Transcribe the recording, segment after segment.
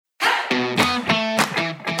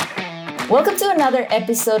Welcome to another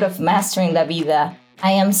episode of Mastering La Vida.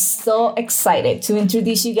 I am so excited to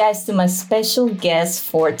introduce you guys to my special guest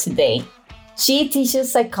for today. She teaches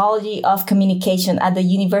psychology of communication at the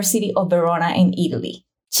University of Verona in Italy.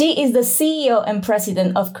 She is the CEO and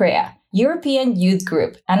president of CREA, European Youth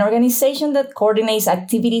Group, an organization that coordinates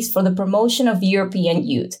activities for the promotion of European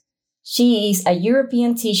youth. She is a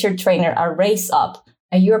European teacher trainer at Raise Up,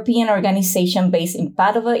 a European organization based in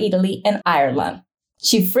Padova, Italy, and Ireland.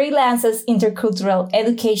 She freelances intercultural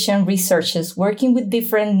education researches working with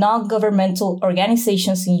different non-governmental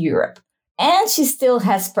organizations in Europe. And she still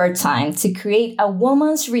has spare time to create a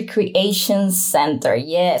woman's recreation center.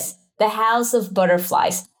 Yes, the House of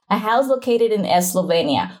Butterflies, a house located in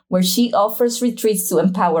Slovenia, where she offers retreats to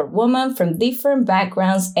empower women from different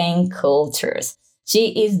backgrounds and cultures.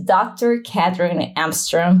 She is Dr. Catherine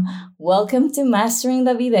Amstrom. Welcome to Mastering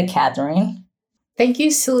La Vida, Catherine. Thank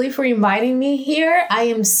you, Sully, for inviting me here. I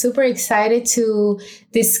am super excited to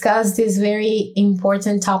discuss this very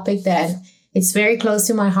important topic that it's very close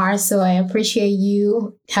to my heart. So I appreciate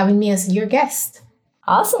you having me as your guest.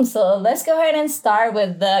 Awesome. So let's go ahead and start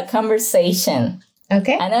with the conversation.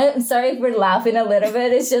 Okay. I know, I'm sorry if we're laughing a little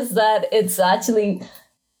bit. It's just that it's actually,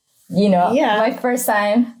 my first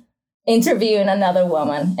time interviewing another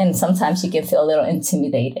woman, and sometimes you can feel a little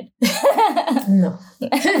intimidated. No.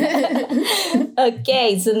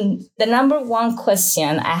 Okay, so the number one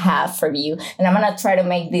question I have for you, and I'm going to try to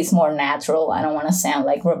make this more natural. I don't want to sound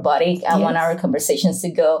like robotic. I want our conversations to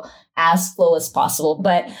go as flow as possible.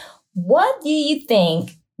 But what do you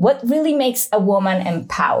think, what really makes a woman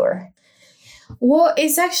empower? Well,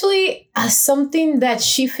 it's actually something that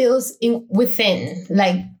she feels within,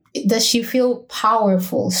 like, does she feel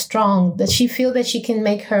powerful, strong? Does she feel that she can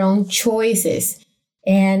make her own choices?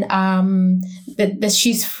 And that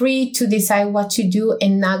she's free to decide what to do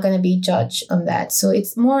and not going to be judged on that. So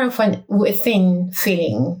it's more of an within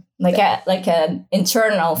feeling. Like an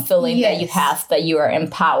internal feeling that you have that you are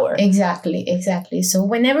empowered. Exactly. So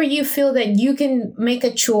whenever you feel that you can make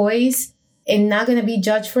a choice and not going to be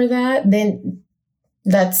judged for that, then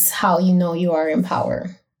that's how you know you are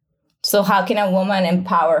empowered. So how can a woman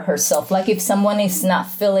empower herself? Like if someone is not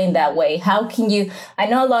feeling that way, how can you? I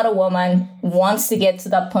know a lot of women wants to get to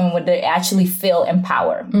that point where they actually feel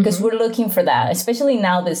empowered because we're looking for that, especially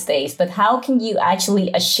now these days. But how can you actually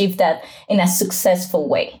achieve that in a successful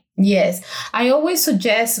way? Yes, I always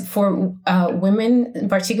suggest for women in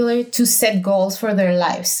particular to set goals for their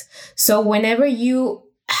lives. So whenever you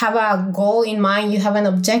have a goal in mind, you have an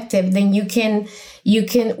objective, then you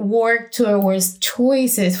can work towards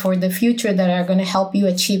choices for the future that are going to help you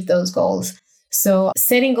achieve those goals. So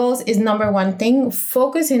setting goals is number one thing,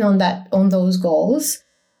 focusing on those goals.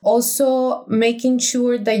 Also making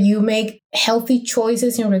sure that you make healthy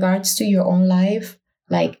choices in regards to your own life,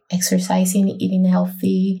 like exercising, eating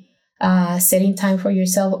healthy, setting time for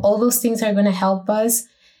yourself. All those things are going to help us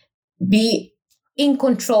be in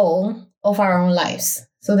control of our own lives,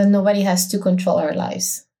 so that nobody has to control our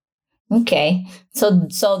lives. Okay.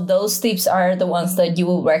 So those tips are the ones that you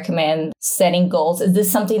will recommend setting goals. Is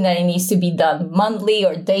this something that it needs to be done monthly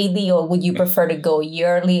or daily, or would you prefer to go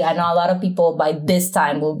yearly? I know a lot of people by this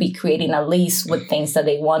time will be creating a list with things that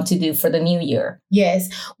they want to do for the new year. Yes.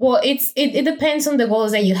 Well, it depends on the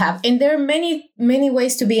goals that you have. And there are many, many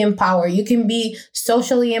ways to be empowered. You can be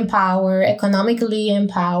socially empowered, economically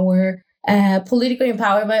empowered, politically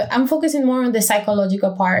empowered, but I'm focusing more on the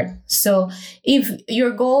psychological part. So if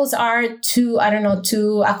your goals are to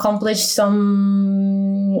accomplish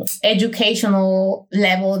some educational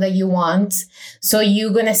level that you want, so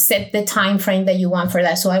you're going to set the time frame that you want for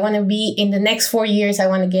that. So I want to be in the next 4 years, I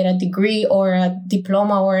want to get a degree or a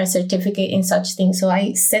diploma or a certificate in such things. So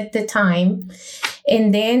I set the time,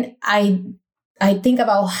 and then I think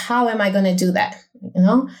about how am I going to do that?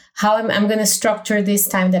 How I'm going to structure this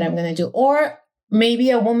time that I'm going to do. Or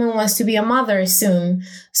maybe a woman wants to be a mother soon.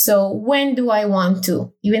 So when do I want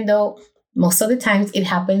to? Even though most of the times it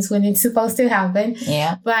happens when it's supposed to happen.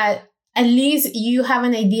 Yeah. But at least you have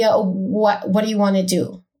an idea of what do you want to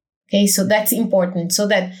do. Okay. So that's important, so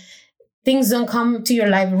that things don't come to your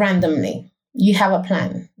life randomly. You have a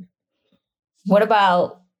plan. What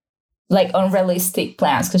about like unrealistic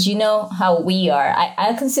plans? Because you know how we are.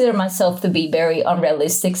 I consider myself to be very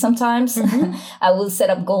unrealistic sometimes. I will set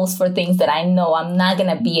up goals for things that I know I'm not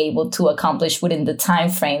going to be able to accomplish within the time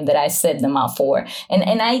frame that I set them out for.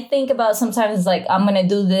 And I think about sometimes like I'm going to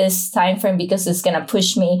do this time frame because it's going to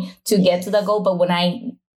push me to get to the goal. But when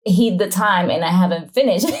I hit the time and I haven't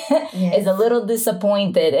finished, it's a little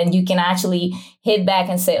disappointed. And you can actually hit back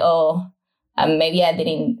and say, oh, maybe I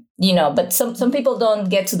didn't, but some people don't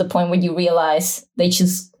get to the point where you realize they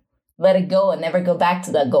just let it go and never go back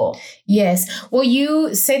to that goal. Yes. Well,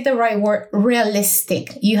 you said the right word,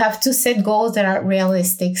 realistic. You have to set goals that are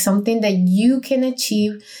realistic, something that you can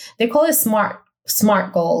achieve. They call it smart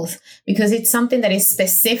goals because it's something that is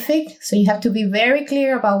specific. So you have to be very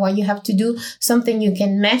clear about what you have to do, something you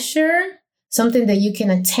can measure, something that you can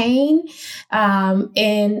attain.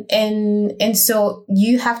 And so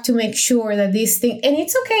you have to make sure that this thing, and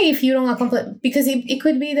it's okay if you don't accomplish, because it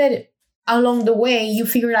could be that along the way you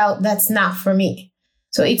figure out that's not for me.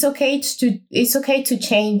 So it's okay to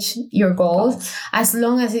change your goals as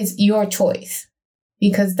long as it's your choice,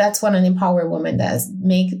 because that's what an empowered woman does,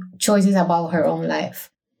 make choices about her own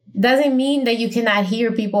life. Doesn't mean that you cannot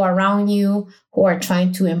hear people around you who are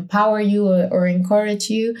trying to empower you or encourage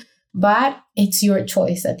you, but it's your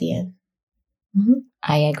choice at the end. Mm-hmm.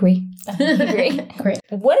 I agree. Great.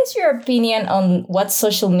 What is your opinion on what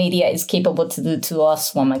social media is capable to do to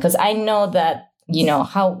us women? Because I know that,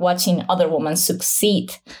 how watching other women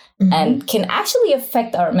succeed and can actually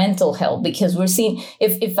affect our mental health, because we're seeing,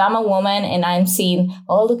 if I'm a woman and I'm seeing,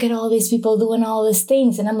 oh, look at all these people doing all these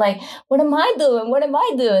things. And I'm like, what am I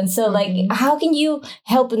doing? So like, how can you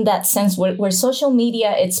help in that sense where social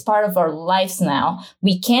media, it's part of our lives now.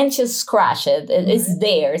 We can't just scratch it. It's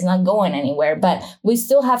there. It's not going anywhere, but we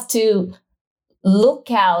still have to look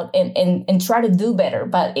out and try to do better,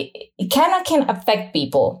 but it can affect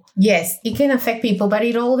people. Yes, it can affect people, but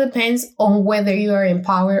it all depends on whether you are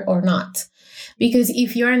empowered or not. Because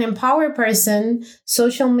if you're an empowered person,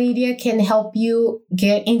 social media can help you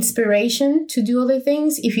get inspiration to do other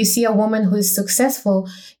things. If you see a woman who is successful,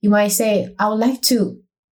 you might say, I would like to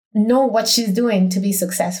know what she's doing to be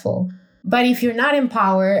successful. But if you're not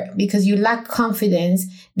empowered because you lack confidence,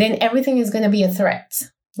 then everything is going to be a threat.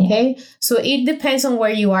 Okay. So it depends on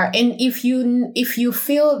where you are. And if you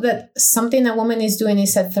feel that something a woman is doing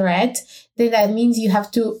is a threat, then that means you have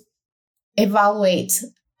to evaluate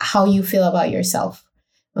how you feel about yourself.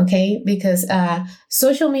 Okay. Because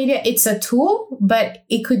social media, it's a tool, but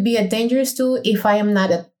it could be a dangerous tool if I am not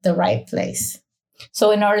at the right place.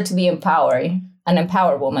 So in order to be an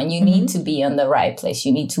empowered woman, you need to be in the right place.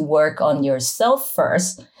 You need to work on yourself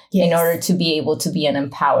first. Yes. In order to be able to be an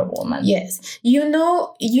empowered woman. Yes. You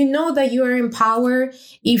know that you are empowered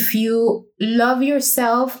if you love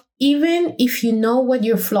yourself, even if you know what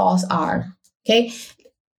your flaws are. Okay.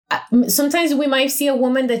 Sometimes we might see a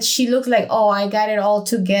woman that she looks like, oh, I got it all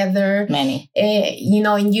together. Many.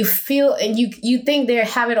 And you feel, and you think they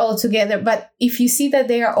have it all together. But if you see that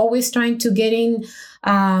they are always trying to get in,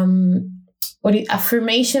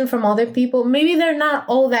 affirmation from other people, maybe they're not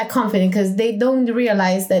all that confident because they don't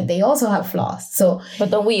realize that they also have flaws.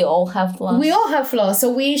 But don't we all have flaws? We all have flaws.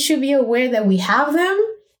 So we should be aware that we have them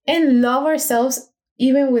and love ourselves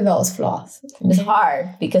even with those flaws. It's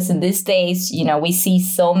hard because in these days, we see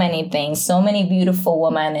so many things, so many beautiful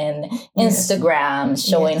women in Instagram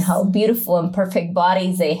showing how beautiful and perfect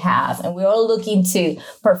bodies they have. And we're all looking to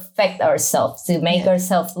perfect ourselves, to make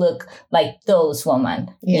ourselves look like those women,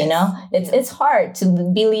 It's hard to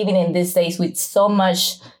be living in these days with so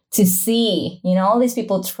much to see, all these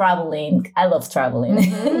people traveling. I love traveling,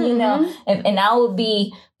 and I will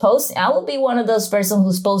be one of those persons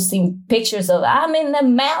who's posting pictures of I'm in the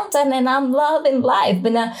mountain and I'm loving life.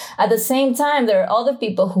 But at the same time, there are other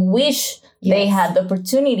people who wish they had the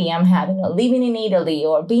opportunity I'm having of living in Italy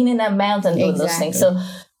or being in that mountain, doing those things. So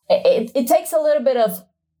it takes a little bit of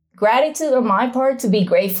gratitude on my part to be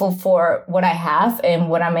grateful for what I have and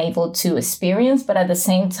what I'm able to experience. But at the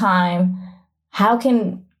same time, how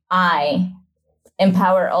can I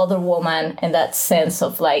empower other women in that sense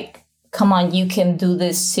of like, come on, you can do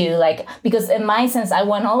this too. Like, because in my sense, I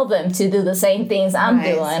want all of them to do the same things I'm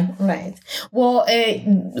doing. Right. Well,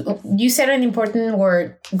 you said an important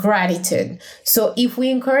word, gratitude. So if we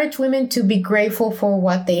encourage women to be grateful for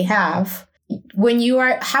what they have, when you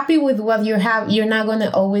are happy with what you have, you're not going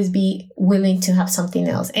to always be willing to have something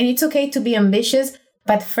else. And it's okay to be ambitious,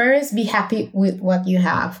 but first be happy with what you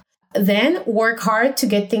have. Then work hard to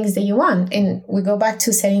get things that you want. And we go back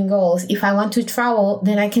to setting goals. If I want to travel,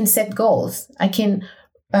 then I can set goals. I can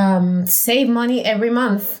save money every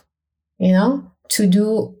month,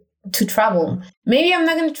 to travel. Maybe I'm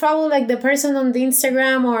not going to travel like the person on the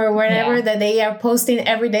Instagram or wherever that they are posting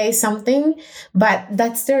every day something, but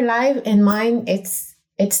that's their life, and mine, it's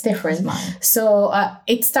different. It's mine. So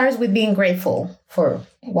it starts with being grateful for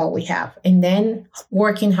what we have and then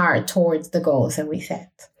working hard towards the goals that we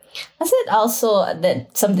set. I said also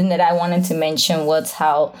that something that I wanted to mention was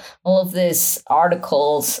how all of these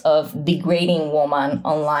articles of degrading women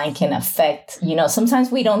online can affect,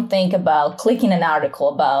 sometimes we don't think about clicking an article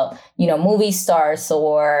about, movie stars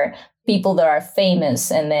or people that are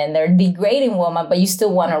famous and then they're degrading women, but you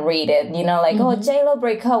still want to read it, you know, like, oh, J-Lo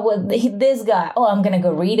break up with this guy. Oh, I'm going to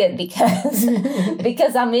go read it because,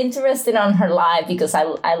 because I'm interested on her life, because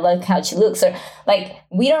I like how she looks. Or like,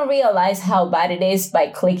 we don't realize how bad it is by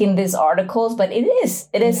clicking these articles, but it is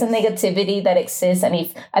a negativity that exists. And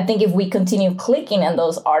I think if we continue clicking on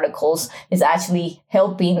those articles, it's actually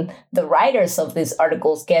helping the writers of these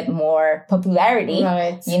articles get more popularity,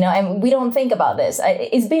 you know, and we don't think about this.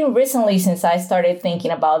 It's been recently since I started thinking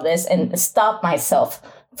about this and stopped myself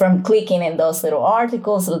from clicking in those little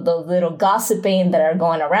articles, those little gossiping that are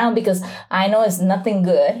going around, because I know it's nothing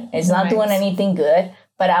good. It's not doing anything good,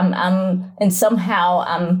 but and somehow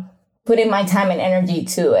I'm putting my time and energy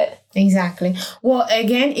to it. Exactly. Well,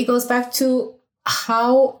 again, it goes back to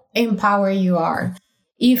how empowered you are.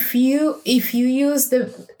 If you use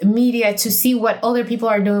the media to see what other people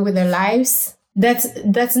are doing with their lives,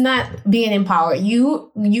 that's not being empowered.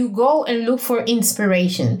 You go and look for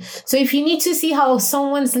inspiration. So if you need to see how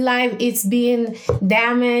someone's life is being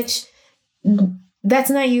damaged, that's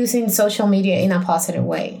not using social media in a positive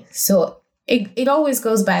way. So it always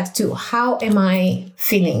goes back to, how am I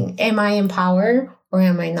feeling? Am I empowered or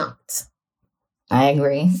am I not? I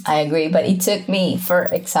agree. But it took me, for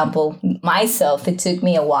example, myself, it took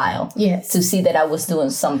me a while to see that I was doing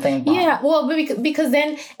something wrong. Yeah, well, because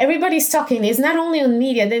then everybody's talking. It's not only on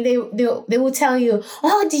media. Then they will tell you,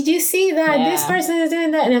 oh, did you see that? Yeah. This person is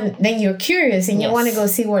doing that. And then you're curious and you want to go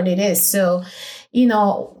see what it is. So, you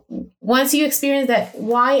know, once you experience that,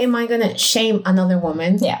 why am I going to shame another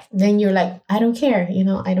woman? Yeah. Then you're like, I don't care. You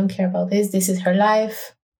know, I don't care about this. This is her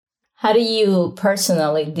life. How do you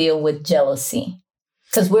personally deal with jealousy?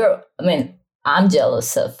 Because I'm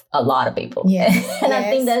jealous of a lot of people. Yeah. And I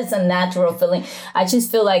think that's a natural feeling. I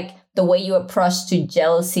just feel like the way you approach to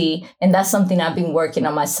jealousy, and that's something I've been working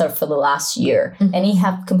on myself for the last year. Mm-hmm. And it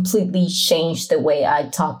have completely changed the way I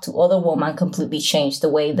talk to other women, completely changed the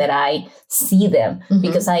way that I see them,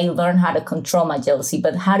 because I learned how to control my jealousy.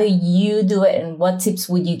 But how do you do it? And what tips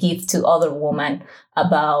would you give to other women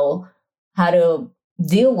about how to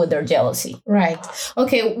deal with their jealousy? Right.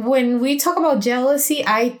 Okay. When we talk about jealousy,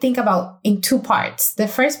 I think about in two parts. The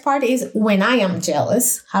first part is when I am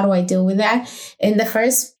jealous, how do I deal with that? And the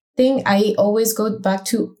first thing, I always go back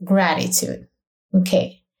to gratitude.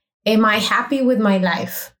 Okay. Am I happy with my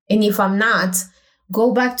life? And if I'm not,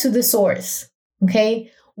 go back to the source. Okay.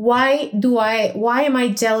 Why am I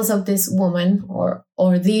jealous of this woman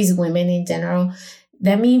or these women in general?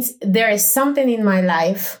 That means there is something in my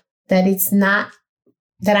life that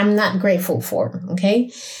I'm not grateful for,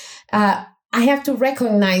 okay? I have to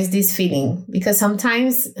recognize this feeling, because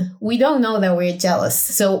sometimes we don't know that we're jealous.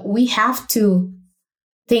 So we have to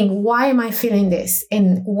think, why am I feeling this?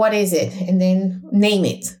 And what is it? And then name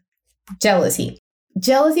it. Jealousy.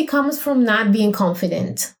 Jealousy comes from not being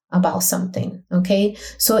confident about something, okay?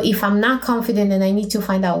 So if I'm not confident, then I need to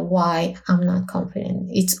find out why I'm not confident.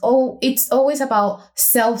 It's always about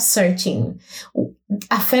self-searching.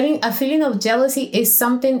 A feeling of jealousy is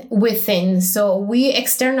something within. So we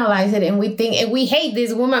externalize it and we think, and we hate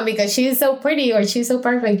this woman because she is so pretty or she's so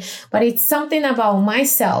perfect. But it's something about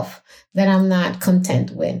myself that I'm not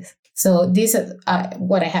content with. So this is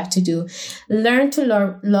what I have to do. Learn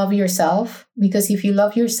to love yourself, because if you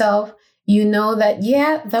love yourself, you know that,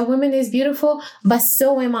 yeah, that woman is beautiful, but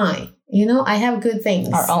so am I. You know, I have good things.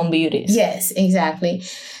 Our own beauties. Yes, exactly.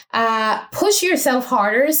 Push yourself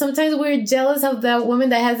harder. Sometimes we're jealous of the woman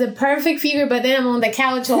that has a perfect figure, but then I'm on the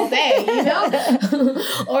couch all day, you know?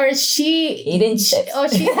 Or she has it all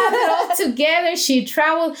together. She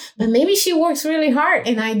traveled, but maybe she works really hard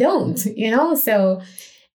and I don't, you know? So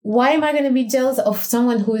why am I going to be jealous of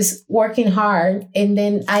someone who is working hard and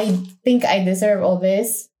then I think I deserve all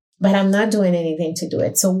this, but I'm not doing anything to do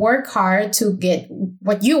it? So work hard to get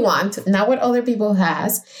what you want, not what other people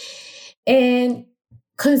has. And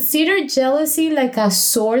consider jealousy like a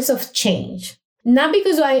source of change. Not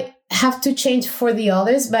because I have to change for the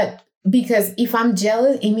others, but because if I'm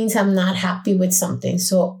jealous, it means I'm not happy with something.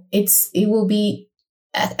 So it will be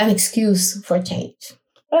an excuse for change.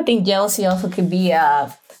 I think jealousy also could be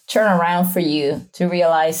a turnaround for you to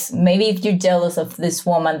realize maybe if you're jealous of this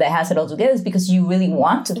woman that has it all together, it's because you really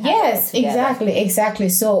want to have it together. Exactly.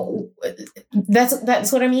 So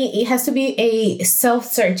that's what I mean. It has to be a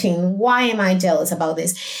self-searching. Why am I jealous about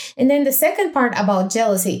this? And then the second part about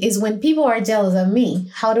jealousy is when people are jealous of me,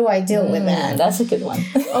 how do I deal with that? That's a good one.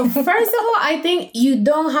 First of all, I think you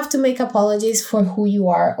don't have to make apologies for who you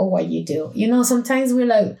are or what you do. You know, sometimes we're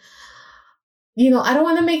like, you know, I don't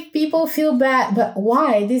want to make people feel bad, but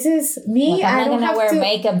why? This is me. I'm not going to wear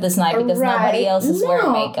makeup this night because nobody else is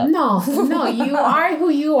wearing makeup. No, you are who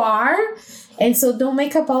you are. And so don't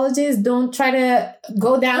make apologies. Don't try to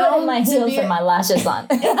go down. Put my heels and my lashes on.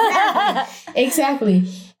 Exactly.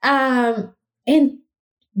 And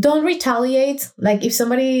don't retaliate. Like if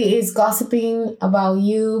somebody is gossiping about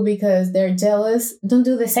you because they're jealous, don't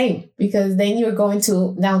do the same, because then you're going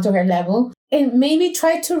down to her level. And maybe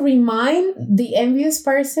try to remind the envious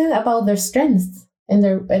person about their strengths and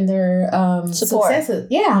their successes.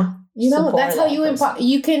 Yeah. Support, that's how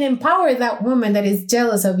you can empower that woman that is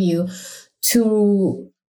jealous of you to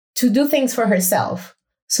do things for herself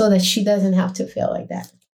so that she doesn't have to feel like that.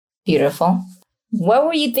 Beautiful. What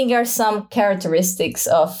would you think are some characteristics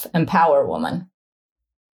of empowered woman?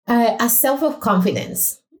 A self of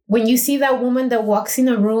confidence. When you see that woman that walks in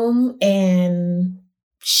a room and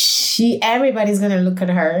everybody's going to look at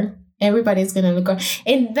her. Everybody's going to look at her.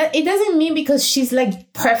 And it doesn't mean because she's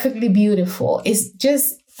like perfectly beautiful. It's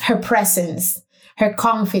just her presence, her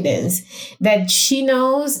confidence, that she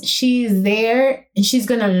knows she's there and she's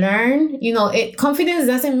going to learn. Confidence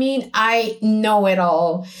doesn't mean I know it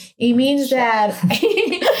all. It means that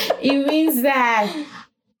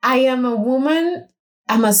I am a woman.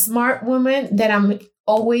 I'm a smart woman that I'm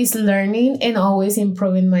always learning and always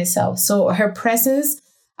improving myself. So her presence,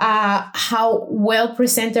 how well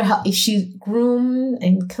presented, if she's groomed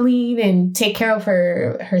and clean and take care of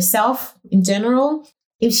herself in general.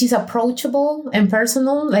 If she's approachable and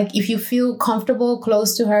personal, like if you feel comfortable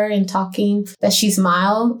close to her and talking, that she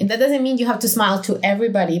smile. And that doesn't mean you have to smile to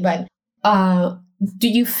everybody, but do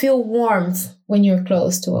you feel warmth when you're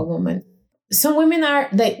close to a woman? Some women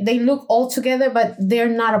they look all together, but they're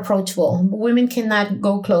not approachable. Women cannot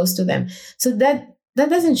go close to them. So that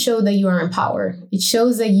doesn't show that you are empowered. It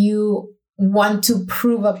shows that you want to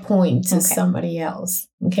prove a point to somebody else.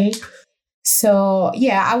 Okay. So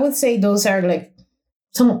yeah, I would say those are like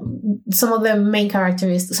some of the main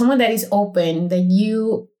characteristics. Someone that is open, that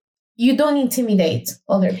you don't intimidate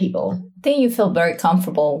other people. I think you feel very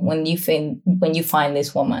comfortable when you find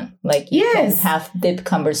this woman. Like you can have deep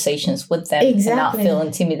conversations with them and not feel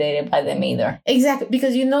intimidated by them either. Exactly.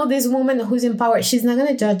 Because this woman who's empowered, she's not going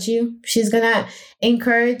to judge you. She's going to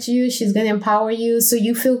encourage you. She's going to empower you. So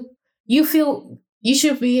you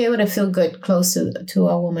should be able to feel good close to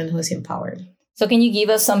a woman who's empowered. So can you give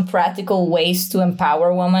us some practical ways to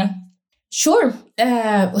empower women? Sure.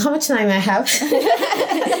 How much time I have?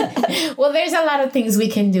 Well, there's a lot of things we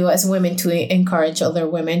can do as women to encourage other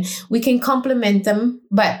women. We can compliment them,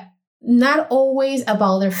 but not always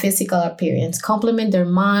about their physical appearance. Compliment their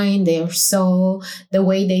mind, their soul, the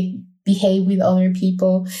way they behave with other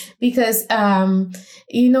people. Because,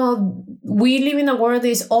 we live in a world that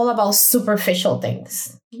is all about superficial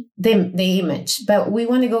things. The image, but we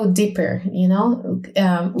want to go deeper,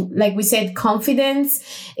 like we said, confidence,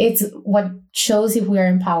 it's what shows if we are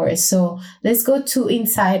empowered. So let's go to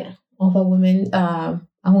inside of a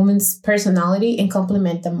woman's personality and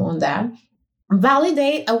compliment them on that.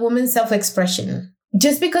 Validate a woman's self-expression.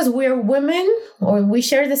 Just because we're women or we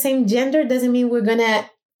share the same gender doesn't mean we're gonna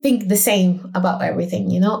think the same about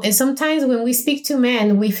everything, And sometimes when we speak to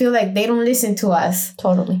men, we feel like they don't listen to us.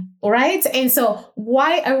 Totally. Right? And so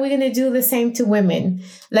why are we going to do the same to women?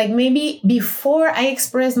 Like maybe before I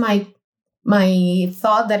express my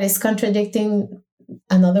thought that is contradicting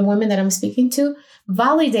another woman that I'm speaking to,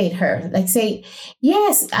 validate her. Like say,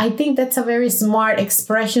 yes, I think that's a very smart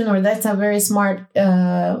expression, or that's a very smart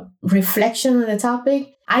reflection on the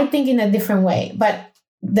topic. I think in a different way, but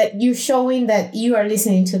that you're showing that you are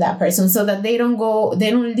listening to that person, so that they don't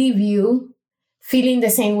leave you feeling the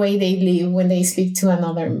same way they leave when they speak to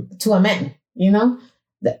a man,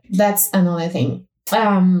 that's another thing.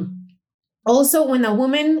 Also, when a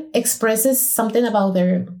woman expresses something about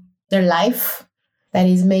their life that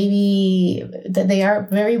is maybe that they are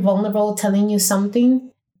very vulnerable, telling you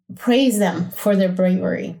something, praise them for their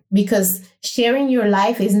bravery, because sharing your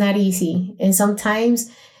life is not easy. And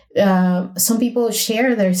sometimes some people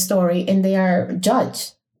share their story and they are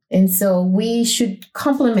judged. And so we should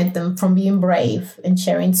compliment them from being brave and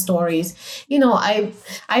sharing stories.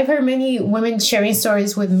 I've heard many women sharing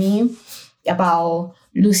stories with me about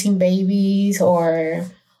losing babies or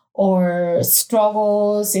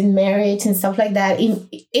struggles in marriage and stuff like that.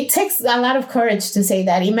 It takes a lot of courage to say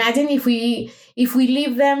that. Imagine if we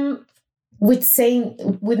leave them with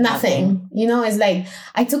nothing, it's like,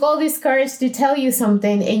 I took all this courage to tell you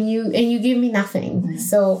something and you give me nothing. Mm-hmm.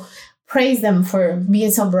 So praise them for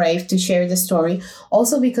being so brave to share the story.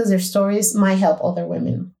 Also because their stories might help other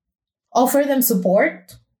women. Offer them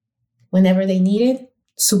support whenever they need it.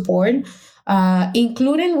 Support,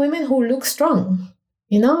 including women who look strong,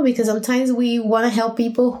 because sometimes we want to help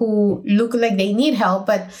people who look like they need help,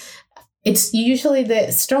 but it's usually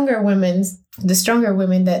the stronger women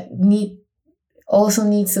that need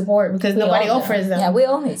support because nobody offers them. Yeah, we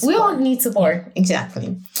all need support. We all need support. Yeah.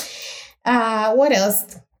 Exactly. What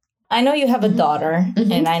else? I know you have a daughter,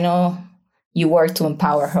 and I know you work to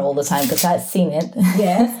empower her all the time because I've seen it.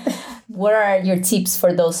 Yes. What are your tips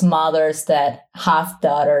for those mothers that have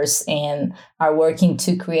daughters and are working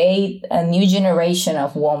to create a new generation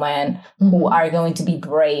of women who are going to be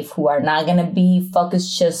brave, who are not going to be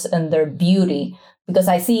focused just on their beauty? Because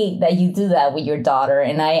I see that you do that with your daughter,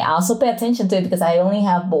 and I also pay attention to it because I only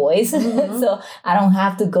have boys, so I don't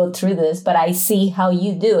have to go through this, but I see how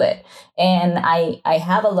you do it. And I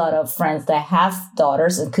have a lot of friends that have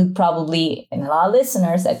daughters and could probably, and a lot of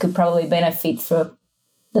listeners that could probably benefit from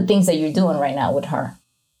the things that you're doing right now with her.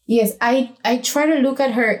 Yes, I try to look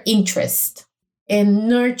at her interest and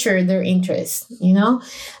nurture their interest. You know,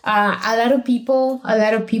 a lot of people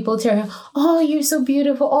tell her, "Oh, you're so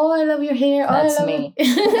beautiful. Oh, I love your hair. Oh, That's I love me."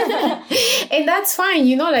 And that's fine.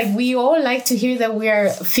 You know, like we all like to hear that we are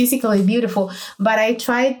physically beautiful, but I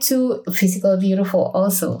try to physically beautiful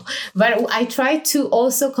also. But I try to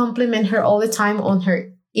also compliment her all the time on her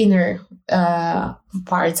inner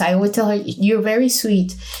parts. I would tell her, you're very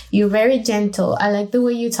sweet, you're very gentle, I like the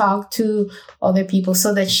way you talk to other people,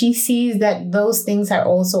 so that she sees that those things are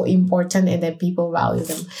also important and that people value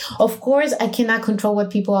them. Of course, I cannot control what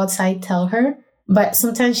people outside tell her, but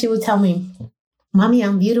sometimes she would tell me, "Mommy,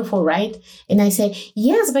 I'm beautiful, right?" And I say,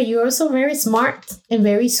 "Yes, but you're also very smart and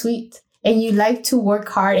very sweet, and you like to work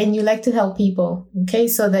hard and you like to help people." Okay,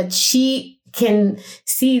 so that she can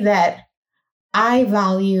see that I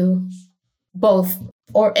value both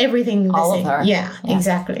or everything the all same. of her. Yeah,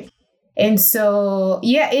 exactly. And so,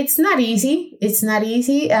 yeah, it's not easy. It's not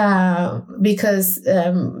easy because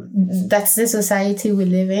that's the society we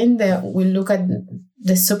live in, that we look at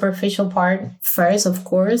the superficial part first, of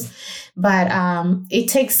course. But it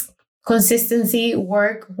takes consistency,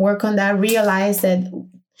 work on that, realize that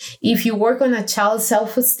if you work on a child's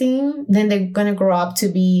self-esteem, then they're going to grow up to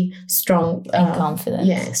be strong. And confident.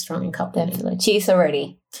 Yeah, strong and confident. Definitely. She's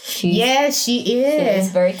already. Yes, she is.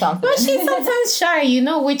 She's very confident. But she's sometimes shy, you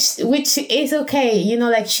know, which is okay. You know,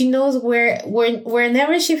 like she knows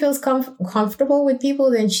whenever she feels comfortable with people,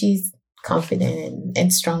 then she's confident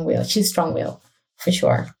and strong-willed. She's strong-willed, for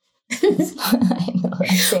sure. I know.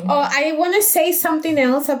 I want to say something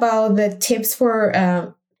else about the tips for...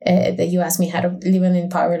 that you asked me how to live an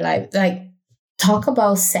empowered life. Like, talk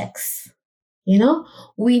about sex. You know,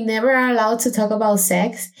 we never are allowed to talk about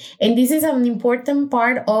sex, and this is an important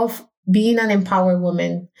part of being an empowered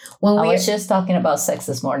woman. I was just talking about sex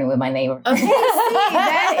this morning with my neighbor. Okay, see,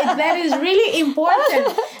 that is really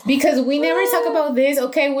important because we never talk about this.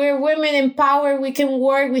 Okay, we're women empowered. We can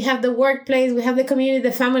work. We have the workplace. We have the community,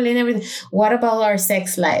 the family, and everything. What about our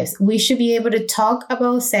sex lives? We should be able to talk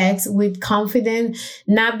about sex with confidence,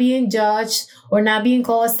 not being judged or not being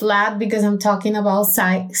called a slut because I'm talking about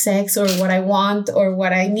sex or what I want or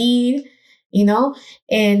what I need. You know,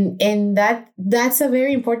 and that's a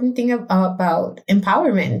very important thing about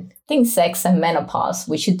empowerment. I think sex and menopause.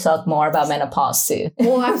 We should talk more about menopause too.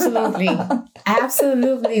 Oh, absolutely.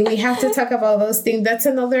 Absolutely. We have to talk about those things. That's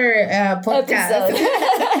another podcast.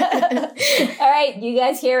 All right, you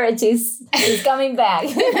guys hear it. She's coming back.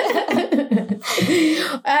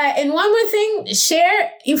 And one more thing,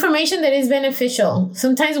 share information that is beneficial.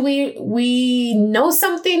 Sometimes we know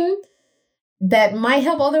something that might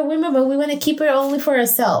help other women, but we want to keep it only for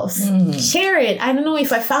ourselves. Share it. I don't know,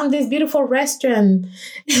 if I found this beautiful restaurant,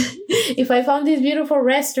 share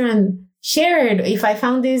it. If I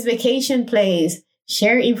found this vacation place,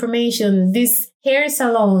 share information. This hair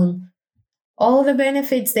salon, all the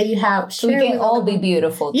benefits that you have. So we can all be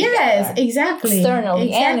beautiful together. Yes, exactly.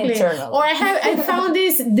 Externally and internally. Or I found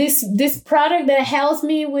this product that helps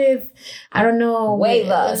me with, I don't know. Weight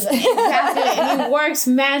loss. Exactly. And it works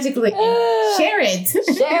magically. Share it.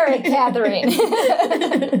 Share it, Catherine.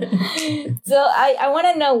 So I want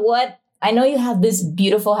to know I know you have this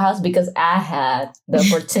beautiful house because I had the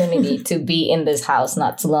opportunity to be in this house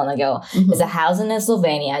not too long ago. It's a house in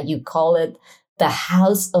Slovenia. You call it the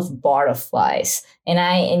House of Butterflies.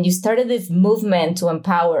 And you started this movement to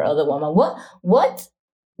empower other women. What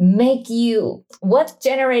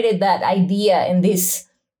generated that idea and this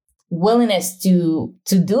willingness to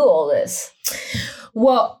do all this?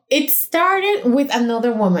 Well, it started with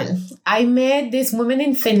another woman. I met this woman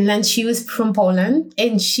in Finland. She was from Poland,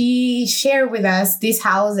 and she shared with us this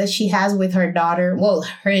house that she has with her daughter, well,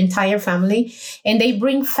 her entire family. And they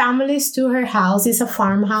bring families to her house. It's a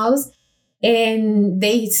farmhouse. And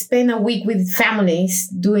they spend a week with families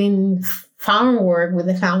doing farm work with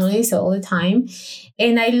the families all the time.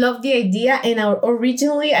 And I love the idea. And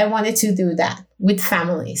originally I wanted to do that with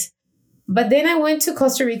families. But then I went to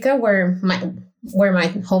Costa Rica where my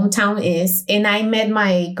hometown is. And I met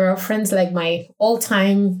my girlfriends, like my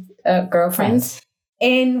all-time girlfriends.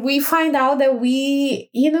 And we find out that we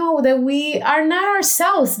are not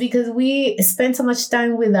ourselves because we spend so much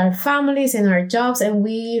time with our families and our jobs, and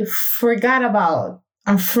we forgot about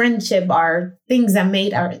our friendship, our things that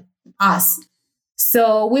made us.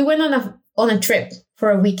 So we went on a trip for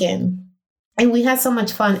a weekend, and we had so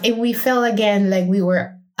much fun, and we felt again like we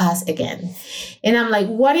were us again. And I'm like,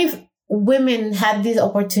 what if women had this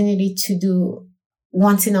opportunity to do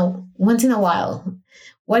once in a while?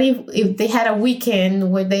 What if they had a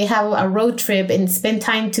weekend where they have a road trip and spend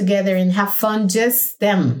time together and have fun, just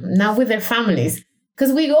them, not with their families?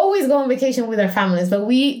 Because we always go on vacation with our families, but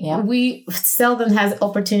we seldom have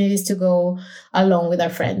opportunities to go alone with our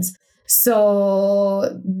friends.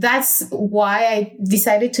 So that's why I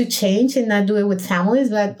decided to change and not do it with families,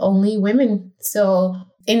 but only women. So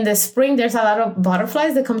in the spring, there's a lot of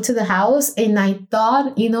butterflies that come to the house. And I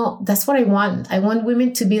thought, that's what I want. I want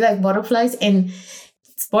women to be like butterflies, and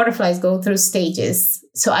butterflies go through stages.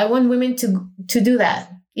 So I want women to do that.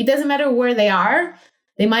 It doesn't matter where they are.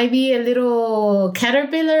 They might be a little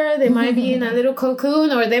caterpillar. They might be in a little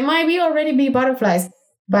cocoon, or they might already be butterflies.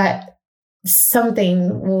 But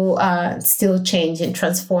something will still change and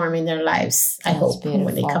transform in their lives, I hope, beautiful.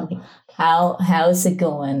 When they come here. How is it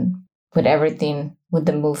going with everything, with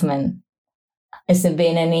the movement? Has there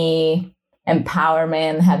been any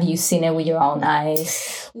empowerment? Have you seen it with your own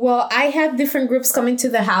eyes? Well, I have different groups coming to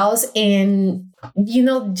the house, and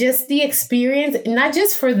just the experience, not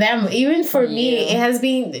just for them, even for me, it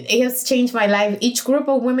has changed my life. Each group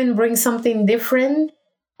of women brings something different.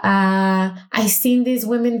 I've seen these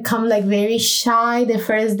women come like very shy the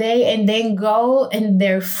first day and then go, and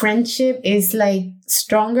their friendship is like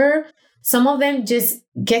stronger. Some of them just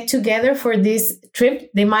get together for this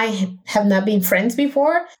trip. They might have not been friends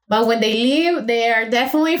before, but when they leave, they are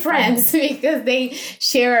definitely friends because they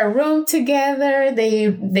share a room together.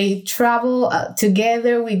 They travel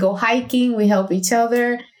together. We go hiking. We help each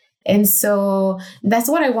other. And so that's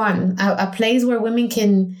what I want. A place where women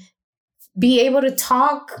can be able to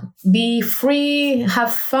talk, be free,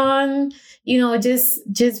 have fun,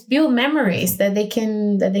 just build memories that they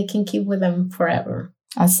can keep with them forever.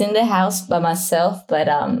 I've seen the house by myself, but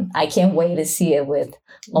I can't wait to see it with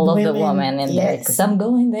all of the women in there, because I'm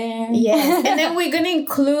going there. Yes. And then we're going to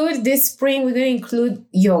include this spring, we're going to include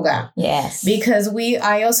yoga. Yes. Because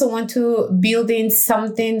I also want to build in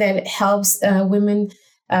something that helps women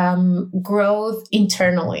growth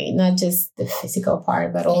internally, not just the physical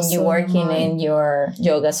part, but also. And you're working in your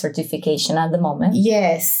yoga certification at the moment.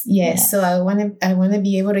 Yes. So I want to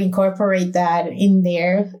be able to incorporate that in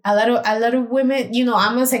there. A lot of women,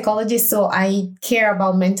 I'm a psychologist, so I care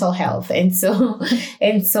about mental health, and so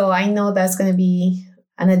I know that's going to be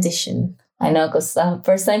an addition. I know, because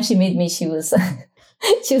first time she met me, she was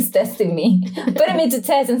she was testing me, putting me to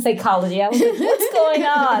test in psychology. I was like, what's going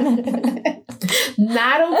on?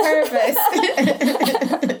 Not on purpose.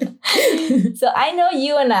 So I know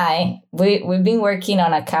you and we've been working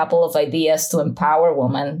on a couple of ideas to empower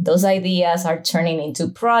women. Those ideas are turning into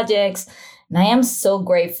projects. And I am so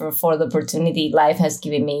grateful for the opportunity life has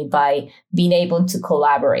given me by being able to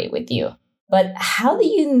collaborate with you. But how do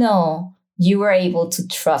you know you were able to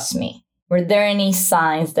trust me? Were there any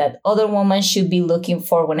signs that other women should be looking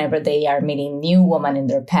for whenever they are meeting new women in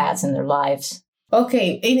their paths, in their lives?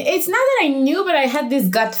 Okay. It's not that I knew, but I had this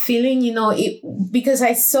gut feeling, because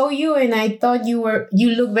I saw you and I thought you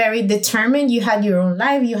look very determined. You had your own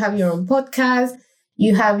life. You have your own podcast.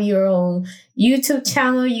 You have your own YouTube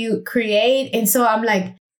channel you create. And so I'm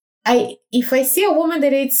like, if I see a woman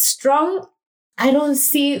that is strong, I don't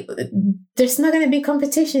see, there's not going to be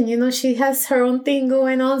competition. She has her own thing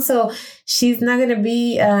going on. So she's not going to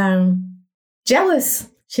be jealous.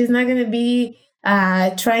 She's not going to be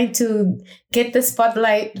trying to get the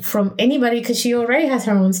spotlight from anybody, because she already has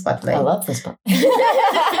her own spotlight. I love the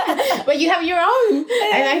spotlight. But you have your own,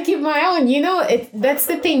 and I keep my own. That's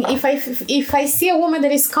the thing. If I see a woman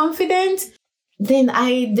that is confident, then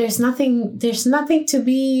there's nothing to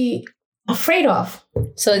be afraid of.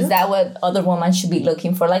 So is that what other women should be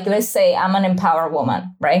looking for? Like, let's say I'm an empowered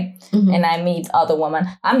woman, right? Mm-hmm. And I meet other women.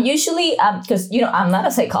 I'm usually, because, I'm not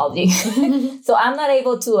a psychologist. So I'm not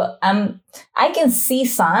able to, I can see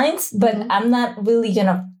signs, but I'm not really going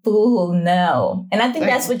to full know. And I think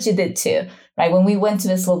that's what you did too, right? When we went to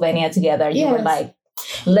Slovenia together, you were like,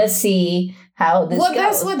 let's see how this goes.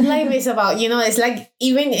 That's what life is about. It's like,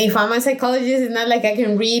 even if I'm a psychologist, it's not like I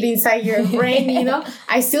can read inside your brain,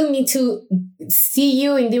 I still need to see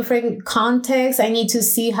you in different contexts. I need to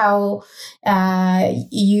see how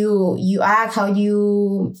you act, how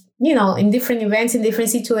you in different events, in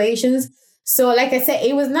different situations. So like I said,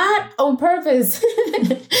 it was not on purpose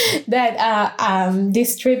that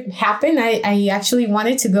this trip happened. I actually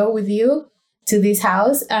wanted to go with you to this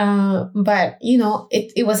house. But,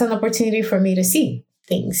 it was an opportunity for me to see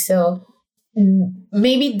things. So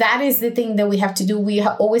maybe that is the thing that we have to do. We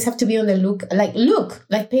always have to be on the look,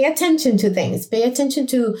 pay attention to things, pay attention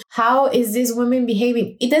to how is this woman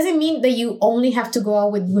behaving. It doesn't mean that you only have to go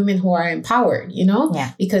out with women who are empowered,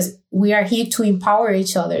 because we are here to empower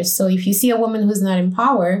each other. So if you see a woman who's not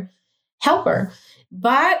empowered, help her.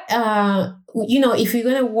 But, if you're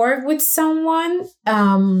going to work with someone,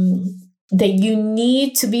 that you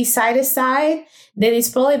need to be side to side, then it's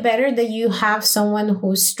probably better that you have someone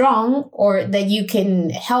who's strong, or that you can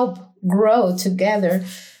help grow together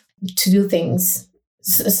to do things,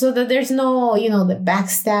 so that there's no, the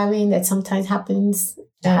backstabbing that sometimes happens.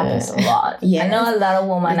 It happens a lot. Yeah, I know a lot of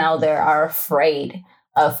women out there are afraid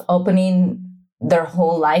of opening their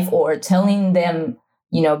whole life or telling them,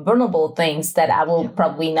 vulnerable things that I will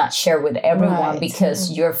probably not share with everyone,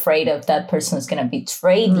 because you're afraid of that person is going to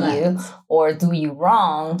betray you or do you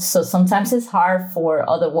wrong. So sometimes it's hard for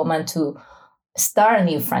other women to start a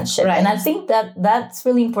new friendship. And I think that that's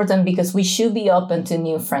really important, because we should be open to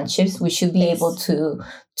new friendships. We should be able to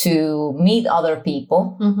meet other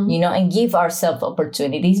people, and give ourselves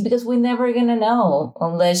opportunities, because we're never going to know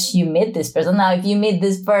unless you meet this person. Now, if you meet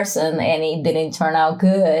this person and it didn't turn out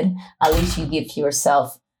good, at least you give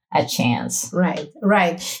yourself a chance. Right.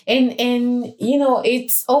 And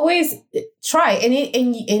it's always try.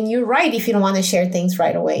 And you're right if you don't want to share things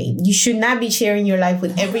right away. You should not be sharing your life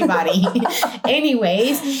with everybody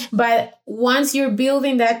anyways. But once you're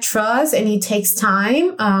building that trust, and it takes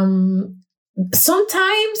time,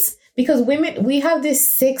 sometimes, because women, we have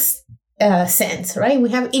this sixth sense, right? We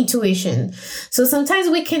have intuition. So sometimes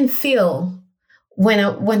we can feel when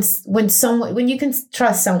you can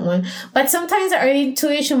trust someone, but sometimes our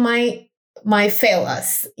intuition might fail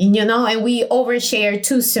us, and we overshare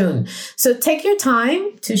too soon. So take your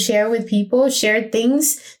time to share with people, share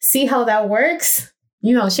things, see how that works.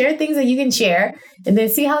 Share things that you can share, and then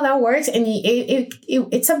see how that works. And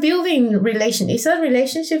it's a building relation. It's that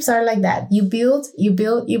relationships are like that. You build,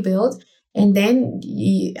 and then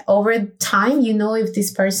over time, if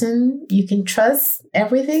this person you can trust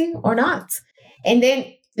everything or not. And then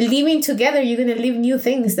living together, you're gonna live new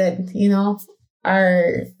things that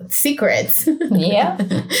are secrets. Yeah.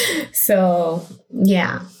 So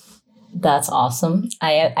yeah, that's awesome.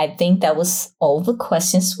 I think that was all the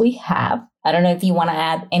questions we have. I don't know if you want to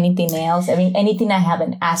add anything else. I mean, anything I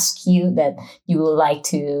haven't asked you that you would like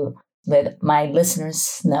to let my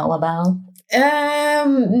listeners know about?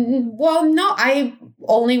 Well, no, I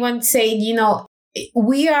only want to say,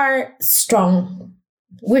 we are strong.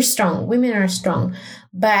 We're strong. Women are strong.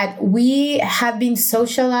 But we have been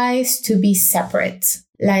socialized to be separate.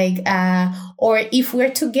 Or if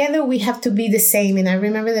we're together, we have to be the same. And I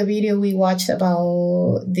remember the video we watched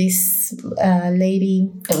about this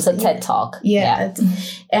lady. It was a TED Talk. Yeah.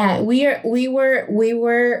 We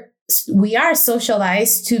are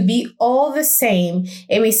socialized to be all the same.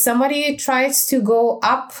 And if somebody tries to go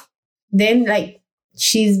up, then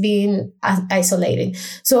she's being isolated.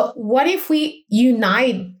 So what if we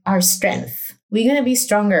unite our strength? We're going to be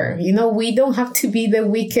stronger. We don't have to be the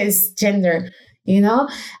weakest gender.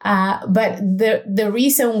 But the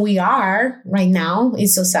reason we are right now in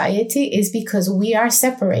society is because we are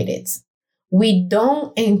separated. We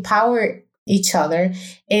don't empower each other.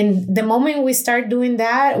 And the moment we start doing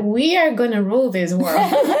that, we are going to rule this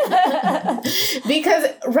world. Because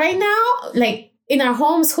right now, in our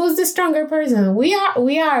homes, who's the stronger person? We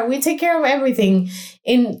are. We take care of everything.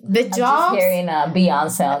 In the jobs. I'm just hearing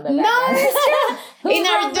Beyonce on the back. No, it's true.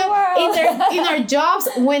 in our jobs,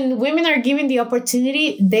 when women are given the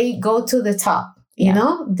opportunity, they go to the top.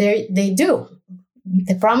 They do.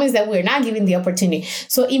 The problem is that we're not given the opportunity.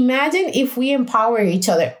 So imagine if we empower each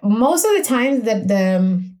other. Most of the times that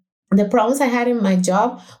the problems I had in my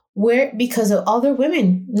job were because of other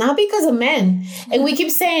women, not because of men. And we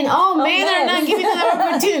keep saying, men are not giving an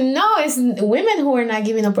opportunity. No, it's women who are not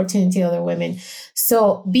giving opportunity to other women.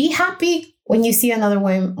 So be happy when you see another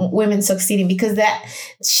woman succeeding, because that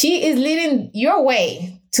she is leading your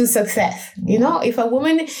way to success. You know, if a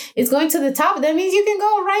woman is going to the top, that means you can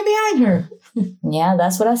go right behind her. Yeah,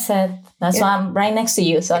 that's what I said. That's why I'm right next to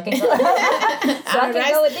you, so I can go,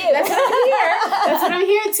 go with you. That's what I'm here. That's what I'm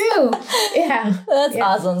here too. Yeah. That's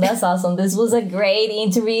awesome. That's awesome. This was a great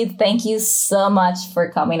interview. Thank you so much for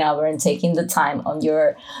coming over and taking the time on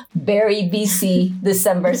your very busy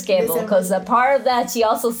December schedule. Because a part of that, she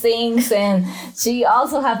also sings and she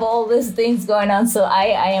also have all these things going on. So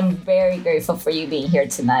I am very grateful for you being here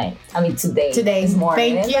tonight. I mean, today. This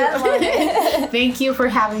morning. Thank you. Thank you for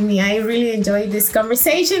having me. I really enjoyed this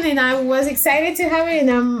conversation and I was excited to have it and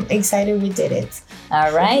I'm excited we did it.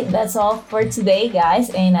 All right. That's all for today, guys.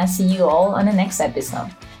 And I'll see you all on the next episode.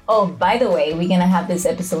 Oh, by the way, we're going to have this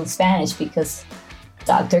episode in Spanish because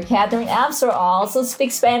Dr. Catherine Absor also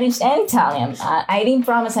speaks Spanish and Italian. I didn't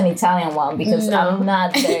promise an Italian one because I'm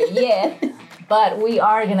not there yet. But we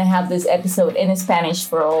are going to have this episode in Spanish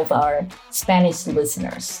for all of our Spanish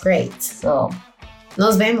listeners. Great. So,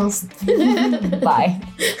 nos vemos. Bye.